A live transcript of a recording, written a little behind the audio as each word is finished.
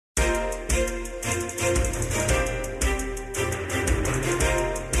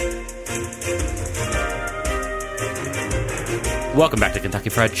Welcome back to Kentucky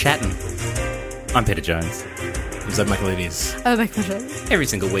Fried Chattin'. I'm Peter Jones. I'm Zeb McAleese. Oh, my pleasure. Every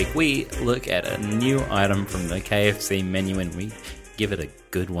single week we look at a new item from the KFC menu and we give it a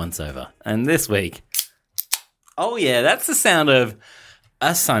good once-over. And this week, oh yeah, that's the sound of a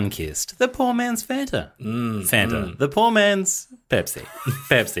Sunkist, the poor man's Fanta. Fanta, the poor man's Pepsi.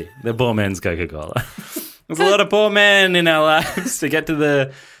 Pepsi, the poor man's Coca-Cola. There's a lot of poor men in our lives to get to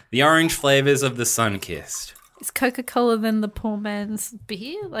the orange flavours of the Sunkist. Is Coca-Cola then the poor man's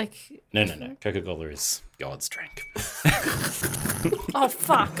beer? No. Coca-Cola is God's drink. Oh,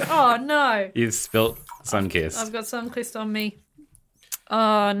 fuck. Oh, no. You've spilt Sunkist. I've got Sunkist on me.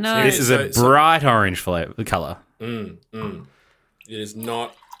 Oh, no. This is a bright orange colour. It is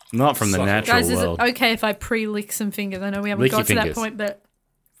not. Not from the Suck. natural Guys, is it world. okay if I pre-lick some fingers? I know we haven't Lick got your to fingers. that point, but...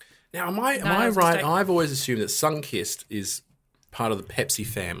 Now, am I it's right? just I've always assumed that Sunkist is part of the Pepsi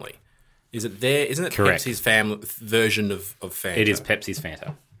family. Is it there? Isn't it Correct. Pepsi's family version of Fanta? It is Pepsi's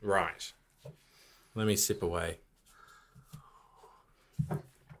Fanta. Right. Let me sip away.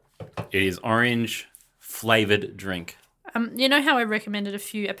 It is orange flavoured drink. You know how I recommended a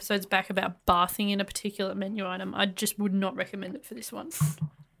few episodes back about bathing in a particular menu item? I just would not recommend it for this one.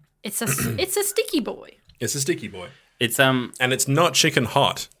 It's a sticky boy. It's a sticky boy. It's And it's not chicken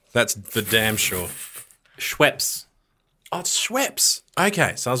hot. That's for damn sure. Schweppes. Oh, it's Schweppes.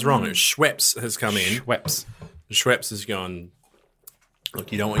 Okay, so I was wrong. Schweppes has come in. Schweppes. Schweppes has gone,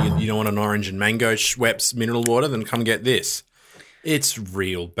 look, you don't want an orange and mango Schweppes mineral water, then come get this. It's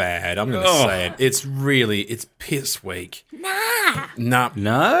real bad. I'm going to say it. It's piss weak. Nah.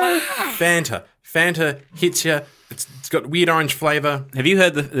 No? Fanta hits you. It's got weird orange flavour. Have you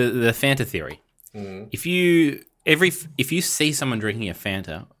heard the Fanta theory? If you see someone drinking a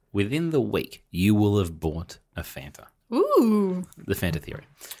Fanta, within the week, you will have bought a Fanta. Ooh. The Fanta theory.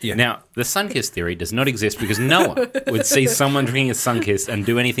 Yeah. Now, the Sunkist theory does not exist because no one would see someone drinking a Sunkist and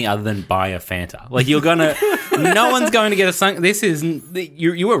do anything other than buy a Fanta. Like, no one's going to get a Sunkist.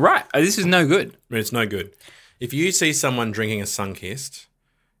 You were right. This is no good. It's no good. If you see someone drinking a Sunkist,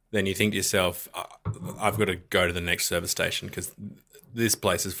 then you think to yourself, I've got to go to the next service station because this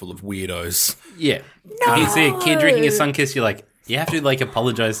place is full of weirdos. Yeah. No. You see a kid drinking a Sunkist, you're like, you have to,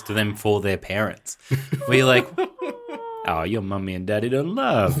 apologise to them for their parents. Where you're like, oh, your mummy and daddy don't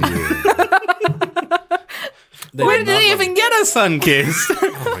love you. Where did they even get a Sunkist?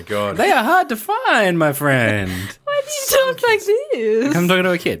 Oh, my God. They are hard to find, my friend. Why do you talk like this? I'm talking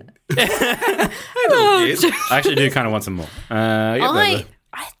to a kid. I actually do kind of want some more. I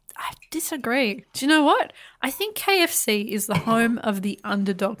disagree. Do you know what? I think KFC is the home of the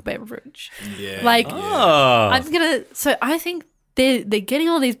underdog beverage. Yeah. I think they're getting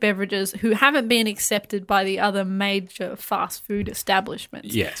all these beverages who haven't been accepted by the other major fast food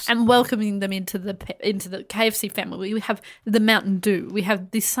establishments. Yes. And welcoming them into the KFC family. We have the Mountain Dew. We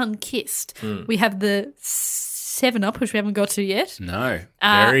have the Sunkist. We have the 7-Up, which we haven't got to yet. No,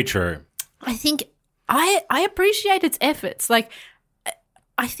 very true. I think I appreciate its efforts.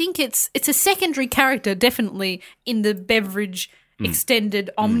 I think it's a secondary character, definitely, in the beverage extended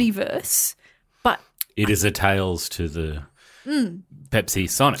omniverse. But It is a tales to the Pepsi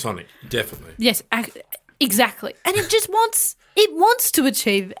Sonic. Sonic, definitely. yes, exactly. And it just wants to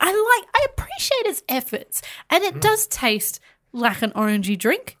achieve. I appreciate its efforts, and it does taste like an orangey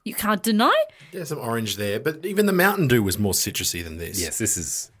drink. You can't deny. There's some orange there, but even the Mountain Dew was more citrusy than this. Yes, this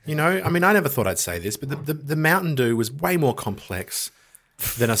is... You know, I mean, I never thought I'd say this, but the Mountain Dew was way more complex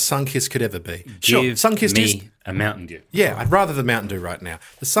than a Sunkist could ever be. Sure, Give Sunkist me is... a Mountain Dew. Yeah, I'd rather the Mountain Dew right now.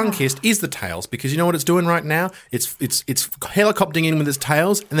 The Sunkist is the tails because you know what it's doing right now? It's helicoptering in with its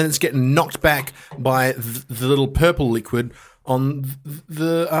tails and then it's getting knocked back by the little purple liquid on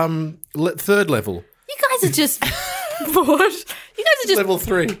the third level. You guys are just bored. You guys are just Level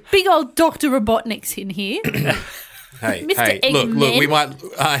 3. big old Dr. Robotniks in here. Hey, Mr. look, Eggman. we might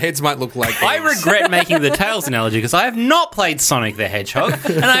our heads might look like I eggs. regret making the Tails analogy because I have not played Sonic the Hedgehog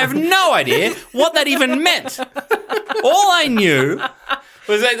and I have no idea what that even meant. All I knew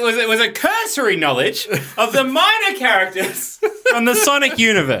was a cursory knowledge of the minor characters from the Sonic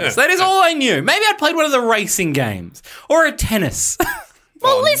universe. That is all I knew. Maybe I played one of the racing games or a tennis.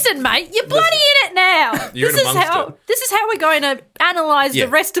 Well, listen, mate, you're bloody in it now. You're in amongst it. This is how we're going to analyse Yeah.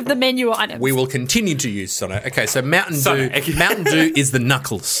 the rest of the menu items. We will continue to use Sonic. Okay, so Mountain Sonic. Dew. Mountain Dew is the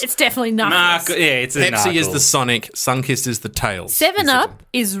Knuckles. It's definitely Knuckles. It's a Pepsi is knuckle. the Sonic. Sunkist is the Tails. 7-Up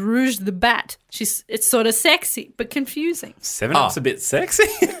is Rouge the Bat. It's sort of sexy but confusing. 7-Up's a bit sexy.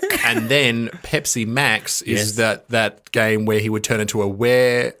 And then Pepsi Max is Yes. that game where he would turn into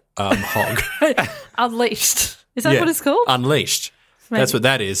a hog. Unleashed. Is that what it's called? Unleashed. That's what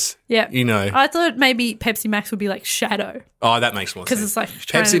that is. Yeah. You know. I thought maybe Pepsi Max would be like Shadow. Oh, that makes more sense. Because it's like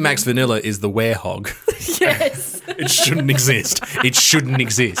trying Pepsi to- Max Vanilla is the werehog. Yes. It shouldn't exist. It shouldn't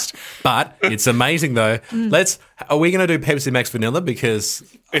exist. But it's amazing though. Are we going to do Pepsi Max Vanilla? Because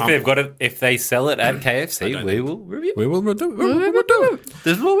If they've got it, if they sell it at KFC, we will review. we will do it.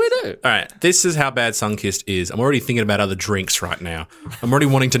 This is what we do. All right, this is how bad Sunkist is. I'm already thinking about other drinks right now. I'm already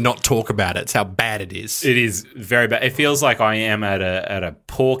wanting to not talk about it. It's how bad it is. It is very bad. It feels like I am at a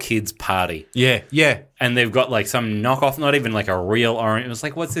poor kid's party. Yeah. And they've got like some knockoff, not even like a real orange. It was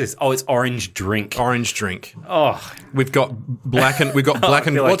like, what's this? Oh, it's orange drink. Orange drink. Oh, We've got black and feel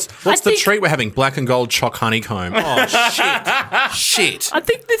like- what's I the think- treat we're having? Black and gold choc honeycomb. Oh shit. I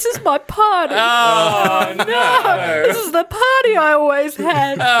think this is my party. oh no. This is the party I always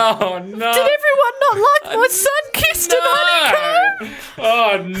had. Oh no. Did everyone not like my sun-kissed and honeycomb?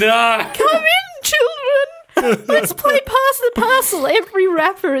 Oh no. Come in, children. Let's play pass the parcel. Every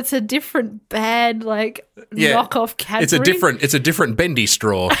wrapper, it's a different bad, like, knockoff Cadbury. It's a different bendy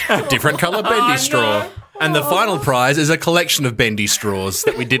straw. Different colour bendy straw. And the final prize is a collection of bendy straws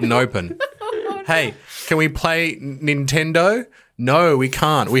that we didn't open. Hey, can we play Nintendo? No, we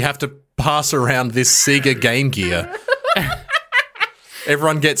can't. We have to pass around this Sega Game Gear.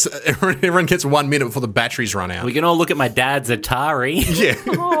 Everyone gets 1 minute before the batteries run out. We can all look at my dad's Atari. Yeah.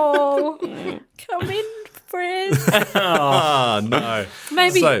 Oh, come in, friend. Oh no.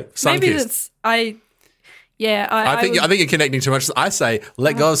 Maybe Sunkist. that's I think you're connecting too much. I say,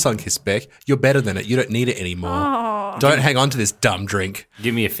 let go of Sunkist, Beck. You're better than it. You don't need it anymore. Don't hang on to this dumb drink.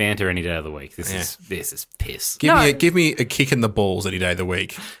 Give me a Fanta any day of the week. This is piss. Give me a kick in the balls any day of the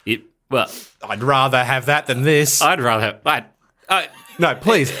week. Well, I'd rather have that than this. I'd rather No,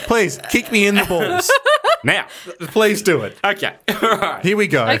 please, kick me in the balls. now. Please do it. Okay. All right. Here we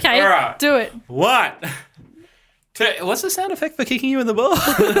go. Okay, All right. do it. What? What's the sound effect for kicking you in the ball?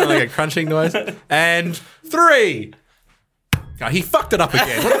 Like a crunching noise. And 3. Oh, he fucked it up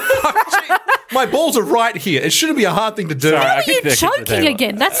again. What the fuck? My balls are right here. It shouldn't be a hard thing to do. Sorry, I Are kicked you the choking table.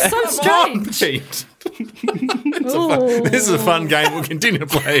 again? That's so strange. Pete. This is a fun game we'll continue to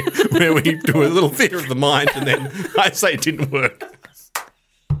play where we do a little theatre of the mind and then I say it didn't work.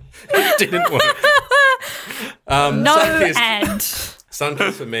 It didn't work. No Sunkist. and.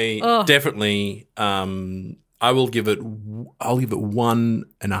 Sunkist for me, definitely. I'll give it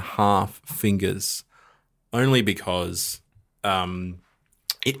 1.5 fingers, only because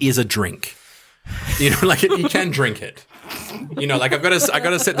it is a drink. You know, like you can drink it. You know, like I got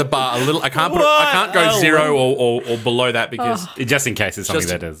to set the bar a little. I can't go 0 or below that because Just in case it's something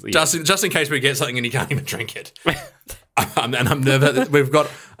that is. Yeah. just in case we get something and you can't even drink it. And I'm nervous. We've got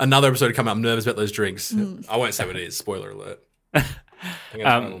another episode to come out. I'm nervous about those drinks. I won't say what it is. Spoiler alert. I'm going to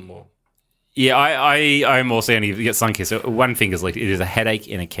try a little more. Yeah, I'm also only get Sunkist. So 1 finger's left. It is a headache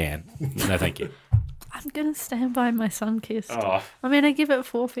in a can. No, thank you. I'm going to stand by my sun-kissed. Oh. I'm going to give it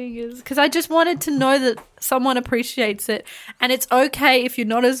 4 fingers because I just wanted to know that someone appreciates it. And it's okay if you're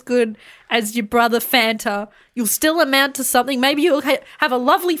not as good as your brother Fanta. You'll still amount to something. Maybe you'll have a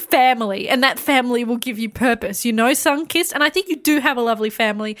lovely family and that family will give you purpose. You know, sun-kissed. And I think you do have a lovely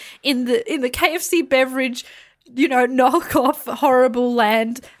family in the KFC beverage, you know, knockoff horrible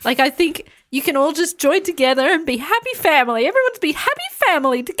land. Like, I think you can all just join together and be happy family. Everyone's be happy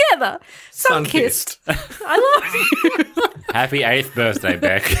family together. Sun-kissed. I love you. Happy 8th birthday,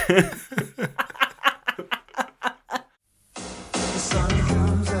 Beck. The sun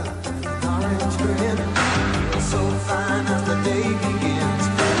comes up, orange grin, feels so fine as the day begins.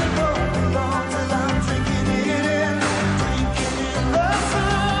 It won't be long till I'm drinking it in the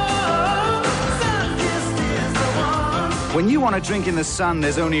sun. Sun-kissed is the one. When you want a drink in the sun,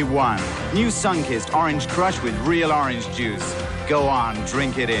 there's only one. New Sunkist Orange Crush with real orange juice. Go on,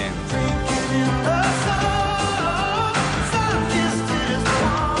 drink it in. Drinking in the sun. Sun-kissed is the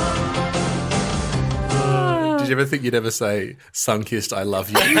one. Did you ever think you'd ever say "Sunkissed, I love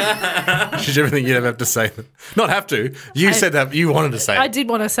you"? Did you ever think you'd ever have to say that? Not have to. You said that. You wanted to say I it. did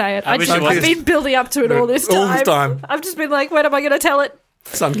want to say it. I wish it I've wasn't. been building up to it all this time. All this time. I've just been like, when am I going to tell it?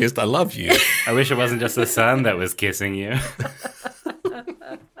 Sunkissed, I love you. I wish it wasn't just the sun that was kissing you.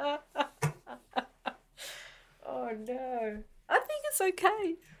 Oh, no. I think it's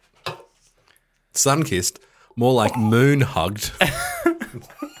okay. Sunkissed, more like moon hugged.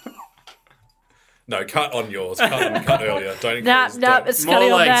 No, cut on yours. Cut earlier. Don't Nah, include. it's More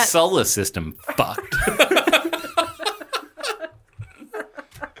cutting on like that. solar system fucked.